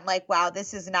acids, I'm like, wow,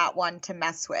 this is not one to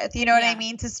mess with. You know what I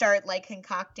mean? To start like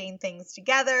concocting things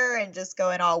together and just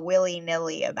going all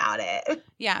willy-nilly about it.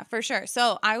 Yeah, for sure.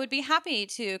 So I would be happy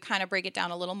to kind of break it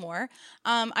down a little more.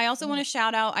 I also want to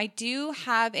shout out, I do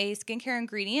have a skincare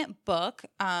ingredient book,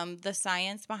 The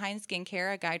Science Behind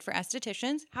Skincare, a guide for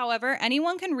estheticians. However,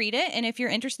 anyone can read it. And if you're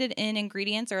interested in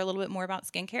ingredients or a little bit more about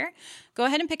skincare, go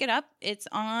ahead and pick it up. It's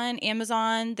on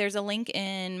Amazon. There's a link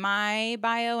in my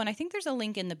bio, and I think there's a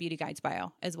link in the Beauty Guides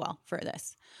bio as well for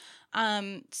this.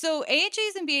 So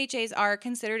AHAs and BHAs are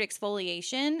considered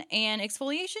exfoliation, and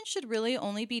exfoliation should really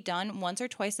only be done once or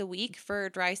twice a week for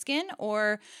dry skin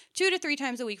or 2 to 3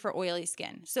 times a week for oily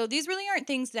skin. So these really aren't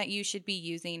things that you should be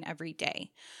using every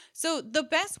day. So the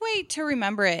best way to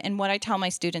remember it, and what I tell my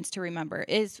students to remember,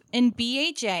 is in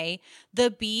BHA,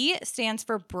 the B stands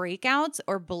for breakouts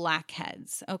or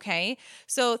blackheads, okay?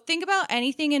 So think about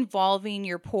anything involving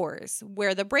your pores,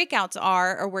 where the breakouts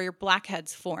are or where your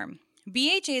blackheads form.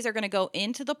 BHAs are going to go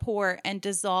into the pore and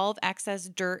dissolve excess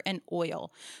dirt and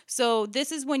oil. So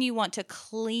this is when you want to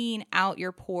clean out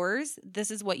your pores.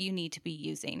 This is what you need to be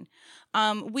using.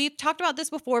 We've talked about this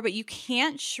before, but you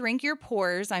can't shrink your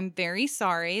pores. I'm very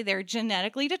sorry. They're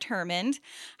genetically determined.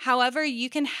 However, you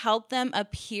can help them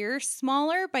appear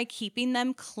smaller by keeping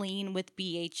them clean with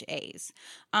BHAs.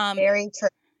 Very true.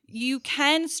 You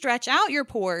can stretch out your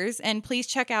pores, and please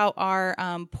check out our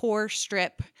pore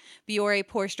strip, Biore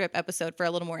pore strip episode for a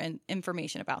little more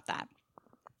information about that.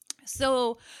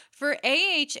 So for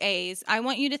AHAs, I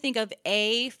want you to think of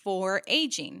A for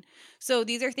aging. So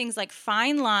these are things like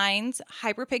fine lines,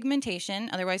 hyperpigmentation,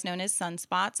 otherwise known as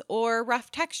sunspots, or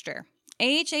rough texture.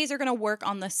 AHAs are going to work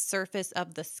on the surface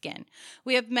of the skin.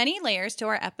 We have many layers to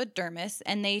our epidermis,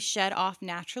 and they shed off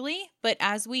naturally, but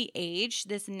as we age,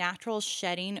 this natural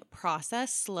shedding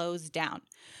process slows down.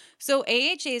 So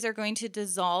AHAs are going to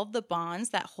dissolve the bonds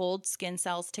that hold skin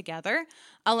cells together,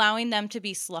 allowing them to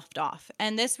be sloughed off.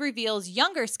 And this reveals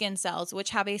younger skin cells, which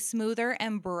have a smoother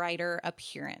and brighter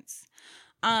appearance.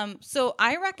 So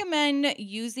I recommend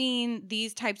using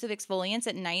these types of exfoliants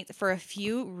at night for a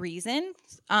few reasons.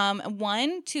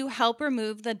 One, to help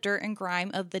remove the dirt and grime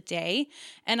of the day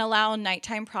and allow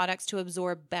nighttime products to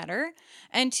absorb better.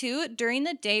 And two, during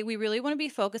the day, we really want to be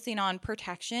focusing on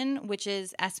protection, which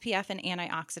is SPF and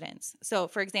antioxidants. So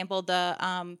for example, the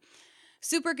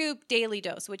Supergoop Daily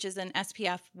Dose, which is an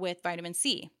SPF with vitamin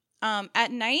C.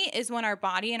 At night is when our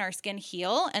body and our skin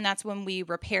heal, and that's when we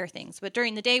repair things. But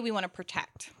during the day, we want to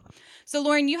protect. So,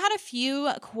 Lauren, you had a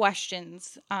few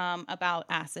questions about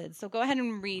acids. So go ahead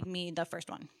and read me the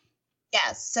first one.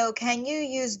 Yes. So can you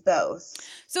use both?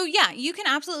 So yeah, you can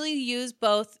absolutely use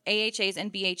both AHAs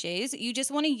and BHAs. You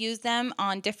just want to use them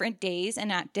on different days and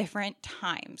at different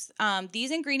times.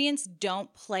 These ingredients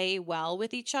don't play well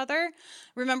with each other.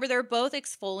 Remember, they're both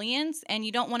exfoliants, and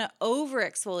you don't want to over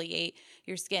exfoliate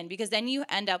your skin because then you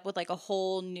end up with like a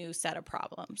whole new set of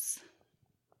problems.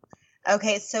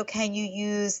 Okay, so can you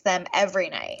use them every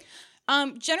night?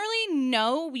 Generally,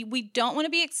 no. We don't want to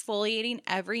be exfoliating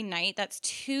every night. That's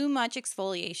too much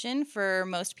exfoliation for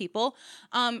most people.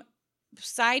 Little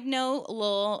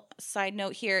side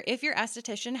note here. If your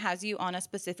esthetician has you on a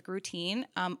specific routine,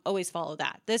 always follow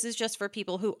that. This is just for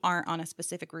people who aren't on a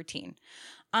specific routine.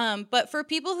 But for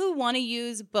people who want to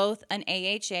use both an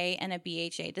AHA and a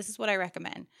BHA, this is what I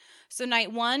recommend. So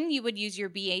night 1, you would use your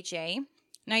BHA.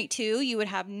 Night 2, you would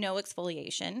have no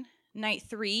exfoliation. Night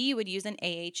 3, you would use an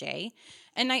AHA.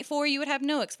 And night 4, you would have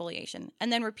no exfoliation.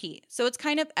 And then repeat. So it's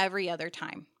kind of every other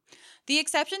time. The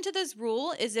exception to this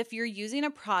rule is if you're using a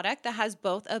product that has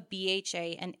both a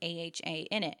BHA and AHA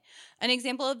in it. An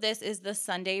example of this is the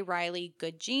Sunday Riley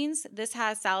Good Genes. This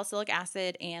has salicylic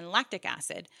acid and lactic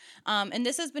acid. And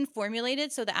this has been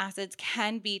formulated so the acids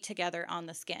can be together on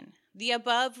the skin.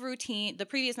 The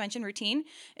previous mentioned routine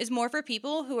is more for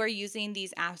people who are using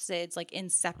these acids like in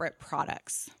separate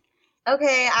products.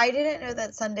 Okay, I didn't know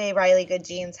that Sunday Riley Good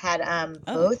Genes had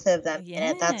both of them in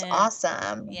it. That's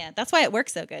awesome. Yeah, that's why it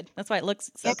works so good. That's why it looks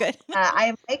so good.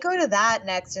 I might go to that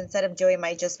next instead of doing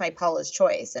my Paula's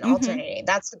Choice and alternating.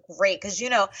 That's great because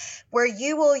where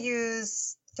you will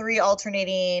use 3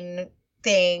 alternating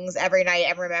things every night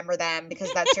and remember them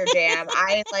because that's your jam.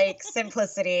 I like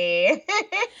simplicity.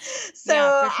 So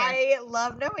yeah, for sure. I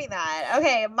love knowing that.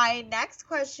 Okay, my next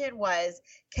question was,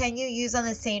 can you use on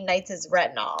the same nights as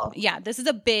retinol? Yeah, this is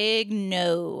a big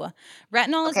no.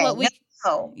 Retinol is what we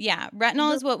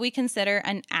retinol is what we consider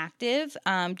an active,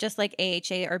 just like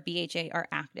AHA or BHA are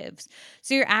actives.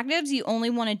 So your actives, you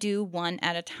only want to do one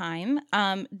at a time.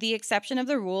 The exception of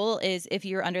the rule is if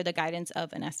you're under the guidance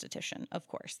of an esthetician, of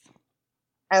course.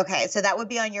 Okay, so that would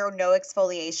be on your no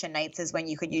exfoliation nights is when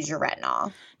you could use your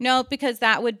retinol. No, because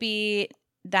that would be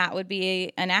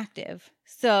an active.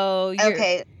 So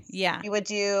yeah, you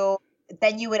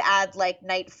would add like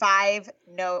night 5.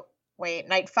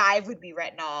 Night 5 would be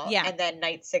retinol. Yeah, and then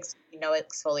night 6 would be no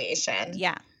exfoliation.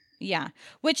 Yeah,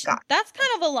 which that's kind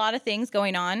of a lot of things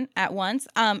going on at once.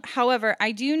 However,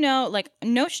 I do know, like,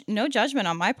 no judgment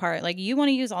on my part. Like, you want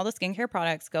to use all the skincare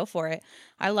products, go for it.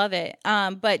 I love it.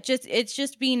 But it's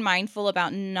just being mindful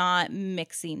about not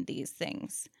mixing these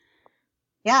things.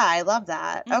 Yeah, I love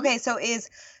that. Mm-hmm. Okay, so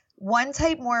one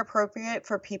type more appropriate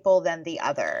for people than the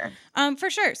other?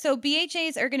 For sure. So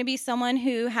BHAs are going to be someone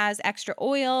who has extra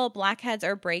oil, blackheads,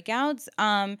 or breakouts.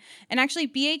 And actually,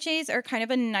 BHAs are kind of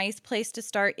a nice place to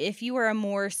start if you are a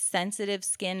more sensitive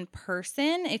skin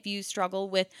person. If you struggle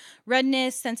with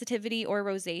redness, sensitivity, or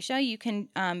rosacea, you can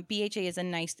BHA is a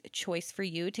nice choice for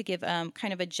you to give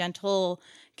kind of a gentle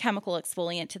chemical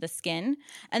exfoliant to the skin.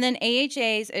 And then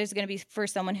AHAs is going to be for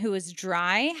someone who is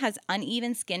dry, has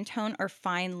uneven skin tone, or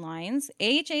fine lines.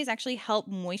 AHAs actually help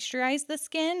moisturize the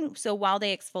skin. So while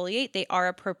they exfoliate, they are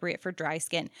appropriate for dry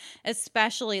skin,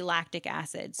 especially lactic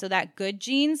acid. So that Good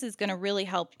Genes is going to really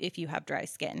help if you have dry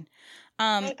skin.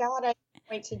 Oh my God, I can't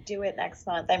wait to do it next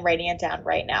month. I'm writing it down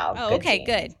right now. Oh, okay,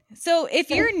 good. So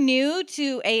if you're new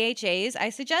to AHAs,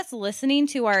 I suggest listening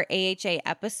to our AHA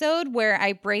episode where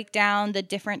I break down the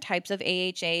different types of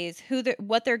AHAs,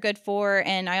 what they're good for,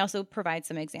 and I also provide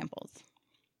some examples.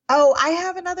 Oh, I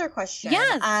have another question.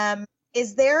 Yes.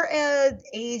 Is there an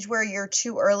age where you're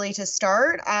too early to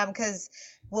start? Because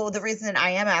the reason I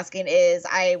am asking is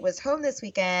I was home this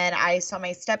weekend. I saw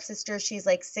my stepsister. She's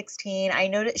like 16. I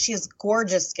noticed she has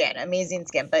gorgeous skin, amazing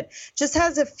skin, but just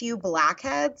has a few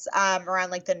blackheads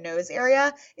around like the nose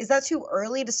area. Is that too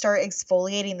early to start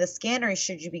exfoliating the skin, or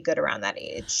should you be good around that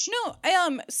age?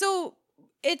 No, so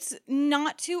it's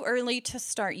not too early to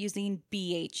start using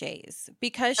BHAs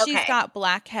because she's got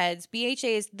blackheads.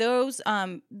 BHAs, those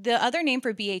the other name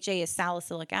for BHA is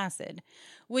salicylic acid,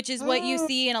 which is what you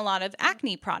see in a lot of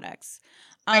acne products.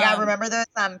 I remember those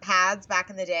pads back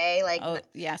in the day, like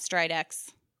Stridex.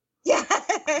 Yeah.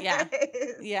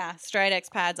 Yeah. Stridex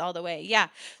pads all the way. Yeah.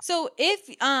 So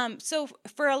so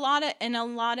for a lot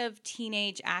of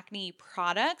teenage acne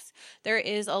products, there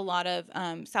is a lot of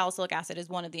salicylic acid is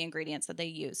one of the ingredients that they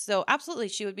use. So absolutely,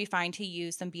 she would be fine to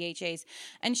use some BHAs,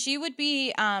 and she would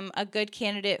be a good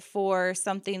candidate for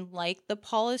something like the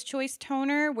Paula's Choice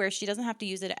toner, where she doesn't have to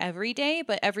use it every day,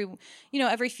 but every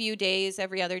few days,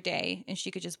 every other day, and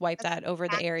she could just wipe that over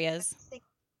the areas.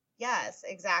 Yes,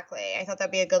 exactly. I thought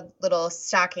that'd be a good little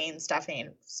stocking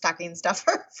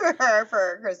stuffer for her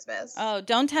for Christmas. Oh,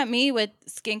 don't tempt me with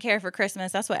skincare for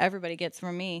Christmas. That's what everybody gets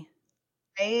from me.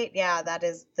 Right? Yeah, that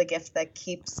is the gift that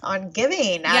keeps on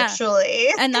giving, actually.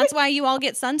 And that's why you all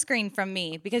get sunscreen from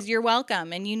me, because you're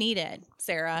welcome and you need it,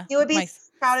 Sarah. You would be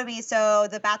proud of me. So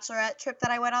the bachelorette trip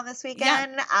that I went on this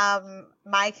weekend,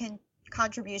 my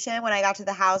contribution when I got to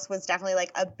the house was definitely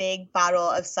like a big bottle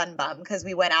of Sunbum, because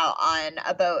we went out on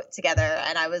a boat together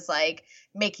and I was like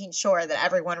making sure that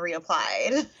everyone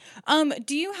reapplied.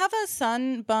 Do you have a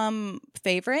Sunbum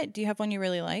favorite? Do you have one you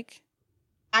really like?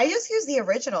 I just use the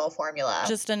original formula.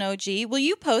 Just an OG. Will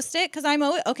you post it? Because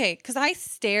I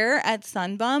stare at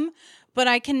Sunbum, but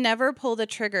I can never pull the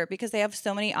trigger because they have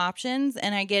so many options,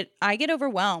 and I get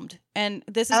overwhelmed. And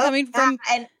this is coming from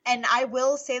and I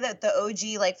will say that the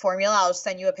OG like formula, I'll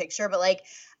send you a picture, but like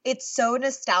it's so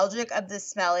nostalgic of the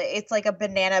smell. It's like a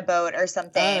banana boat or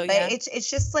something, it's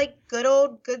just like good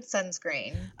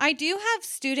sunscreen. I do have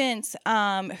students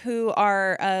who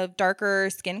are of darker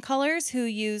skin colors who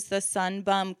use the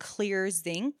Sunbum Clear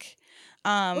Zinc.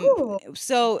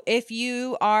 So if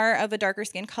you are of a darker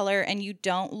skin color and you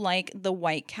don't like the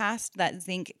white cast that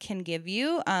zinc can give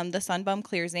you, the Sunbum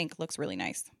Clear Zinc looks really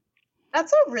nice.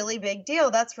 That's a really big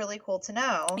deal. That's really cool to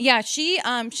know. Yeah, she's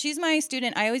my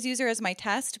student. I always use her as my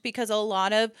test because a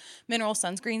lot of mineral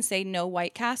sunscreens say no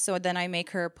white cast. So then I make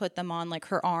her put them on like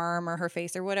her arm or her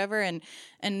face or whatever, and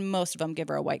most of them give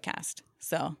her a white cast.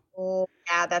 So. Oh,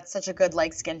 yeah, that's such a good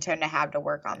like skin tone to have to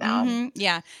work on now. Mm-hmm,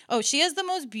 yeah. Oh, she has the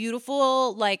most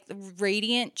beautiful, like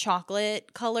radiant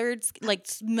chocolate colored, like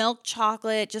milk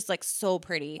chocolate, just like so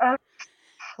pretty.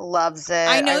 Loves it.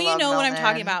 I know you know what I'm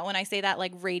talking about when I say that,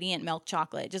 like radiant milk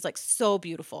chocolate, just like so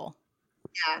beautiful.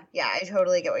 Yeah, I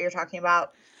totally get what you're talking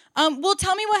about. Well,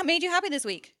 tell me what made you happy this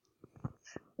week.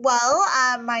 Well,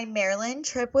 my Maryland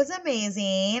trip was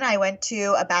amazing. I went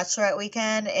to a bachelorette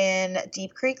weekend in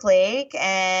Deep Creek Lake,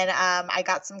 and I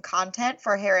got some content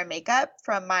for hair and makeup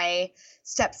from my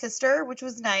stepsister, which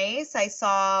was nice. I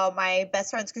saw my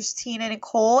best friends, Christina,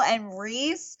 Nicole, and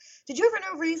Reese. Did you ever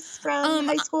know Reese from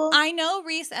high school? I know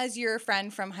Reese as your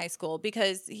friend from high school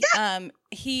because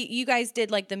you guys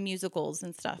did like the musicals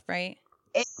and stuff, right?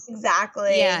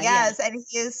 Exactly. Yes. Yeah. And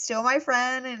he is still my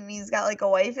friend, and he's got like a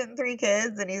wife and 3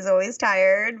 kids, and he's always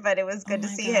tired, but it was good to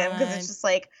see him because it's just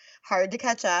like hard to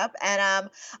catch up. And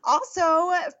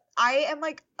also I am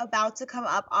like about to come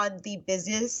up on the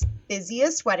busiest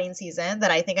wedding season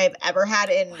that I think I've ever had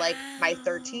in like my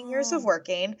 13 years of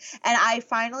working. And I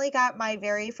finally got my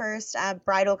very first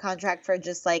bridal contract for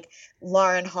just like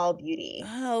Lauren Hall Beauty.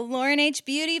 Oh, Lauren H.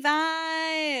 Beauty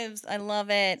vibes. I love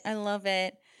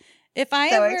it. If I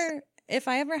So ever if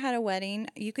I ever had a wedding,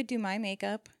 you could do my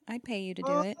makeup. I'd pay you to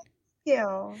do it.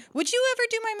 you. Would you ever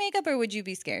do my makeup or would you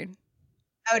be scared?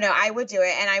 Oh no, I would do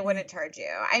it and I Mm. wouldn't charge you.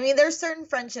 I mean, there's certain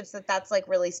friendships that's like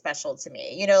really special to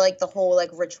me. You know, like the whole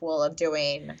like ritual of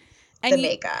doing the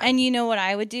makeup. And you know what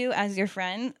I would do as your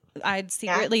friend? I'd Yeah.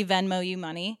 secretly Venmo you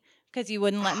money because you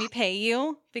wouldn't let me pay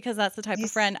you because that's the type You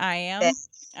of friend I am. bitch.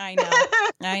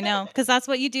 I know, because that's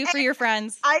what you do for your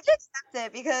friends. I'd accept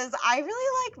it because I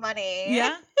really like money.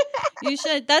 Yeah, you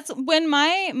should. That's when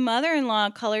my mother-in-law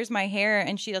colors my hair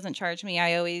and she doesn't charge me.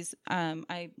 I always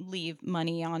I leave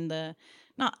money on the.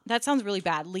 Not that sounds really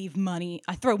bad. Leave money.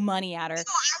 I throw money at her.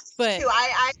 But Too.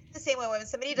 I'm the same way when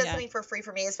somebody does something for free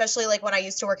for me, especially like when I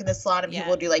used to work in the salon and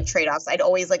people do like trade-offs, I'd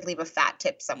always like leave a fat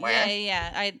tip somewhere.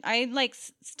 Yeah. I like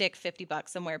stick $50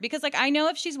 somewhere because like I know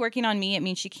if she's working on me, it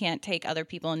means she can't take other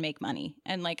people and make money.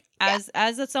 And like as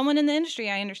someone in the industry,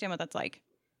 I understand what that's like.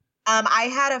 I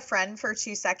had a friend for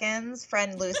 2 seconds,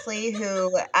 friend loosely,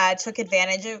 who took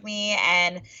advantage of me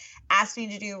and asked me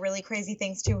to do really crazy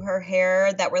things to her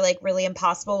hair that were like really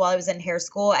impossible while I was in hair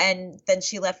school. And then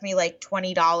she left me like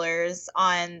 $20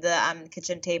 on the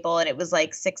kitchen table, and it was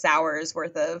like 6 hours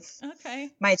worth of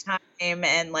my time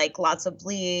and like lots of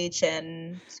bleach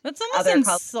and that's almost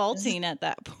insulting at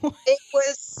that point. It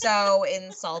was so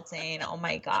insulting. Oh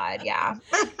my God. Yeah.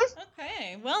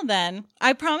 Okay. Well then,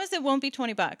 I promise it won't be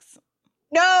 $20.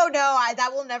 No,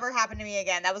 that will never happen to me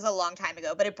again. That was a long time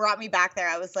ago, but it brought me back there.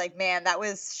 I was like, man, that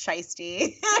was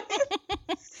shiesty.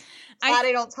 Glad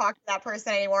I don't talk to that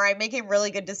person anymore. I'm making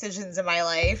really good decisions in my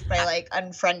life by like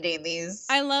unfriending these.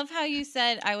 I love how you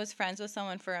said I was friends with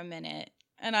someone for a minute.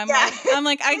 And I'm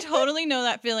like, I totally know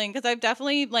that feeling because I've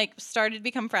definitely like started to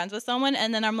become friends with someone,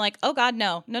 and then I'm like, oh God,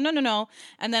 no,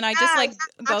 and then I just like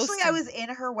ghost. Actually, I was in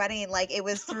her wedding, like it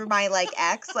was through my like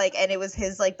ex, like, and it was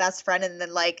his like best friend, and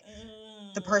then like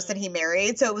the person he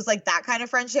married, so it was like that kind of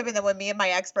friendship. And then when me and my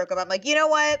ex broke up, I'm like, you know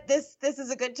what, this is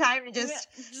a good time to just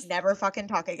never fucking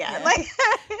talk again. Like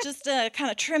just kind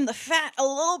of trim the fat a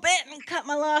little bit and cut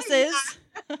my losses.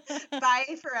 Bye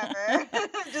forever.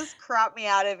 Just crop me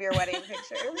out of your wedding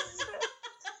pictures.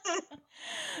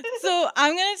 So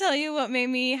I'm going to tell you what made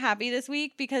me happy this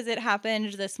week because it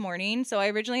happened this morning. So I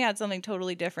originally had something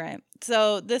totally different.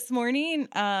 So this morning,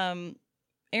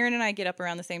 Aaron and I get up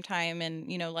around the same time and,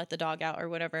 you know, let the dog out or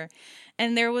whatever.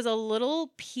 And there was a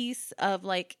little piece of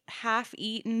like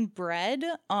half-eaten bread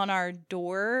on our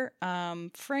door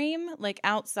frame, like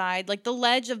outside, like the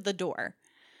ledge of the door.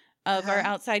 Of our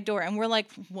outside door, and we're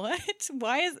like, what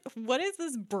is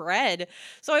this bread?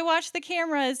 So I watched the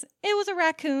cameras. It was a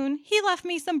raccoon. He left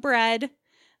me some bread.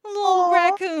 A little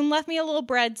raccoon left me a little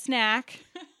bread snack.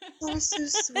 Oh, so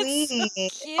sweet.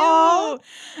 It's so cute.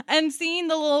 And seeing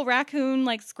the little raccoon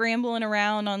like scrambling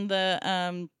around on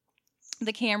the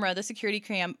camera, the security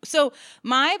cam. So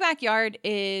my backyard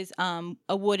is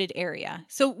a wooded area.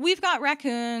 So we've got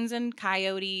raccoons and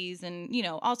coyotes and, you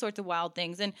know, all sorts of wild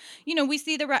things. And, you know, we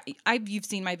see you've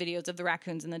seen my videos of the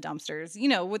raccoons in the dumpsters. You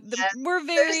know, we're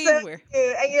very so cute.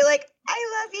 And you're like,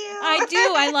 I love you. I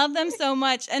do. I love them so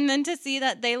much. And then to see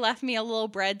that they left me a little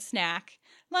bread snack.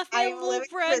 Left me a little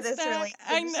bread snack.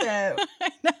 I know.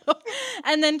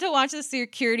 And then to watch the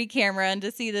security camera and to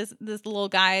see this little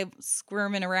guy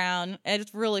squirming around,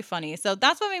 it's really funny. So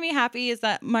that's what made me happy is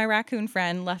that my raccoon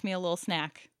friend left me a little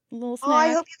snack. Oh,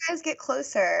 I hope you guys get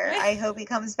closer. I hope he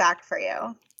comes back for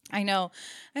you. I know.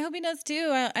 I hope he does too.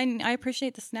 I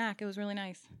appreciate the snack. It was really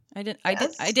nice. I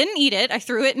didn't eat it. I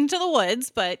threw it into the woods,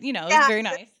 but you know, it was very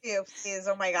nice. Please.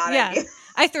 Oh my God. Yeah.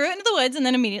 I threw it into the woods and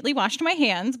then immediately washed my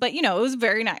hands, but you know, it was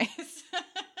very nice.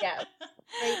 Yeah.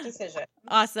 Great decision.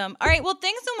 Awesome. All right. Well,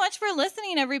 thanks so much for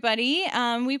listening, everybody.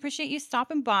 We appreciate you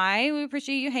stopping by. We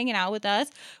appreciate you hanging out with us.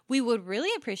 We would really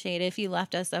appreciate it if you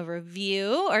left us a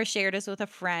review or shared us with a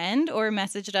friend or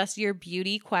messaged us your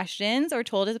beauty questions or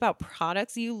told us about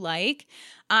products you like.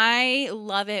 I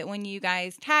love it when you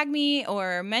guys tag me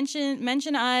or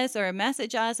mention us or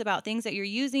message us about things that you're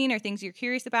using or things you're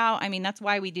curious about. I mean, that's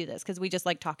why we do this, because we just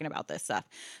like talking about this stuff.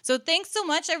 So thanks so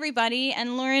much, everybody.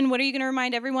 And Lauren, what are you going to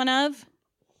remind everyone of?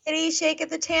 Kitty, shake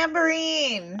at the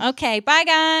tambourine. Okay. Bye,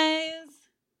 guys.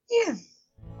 Yeah.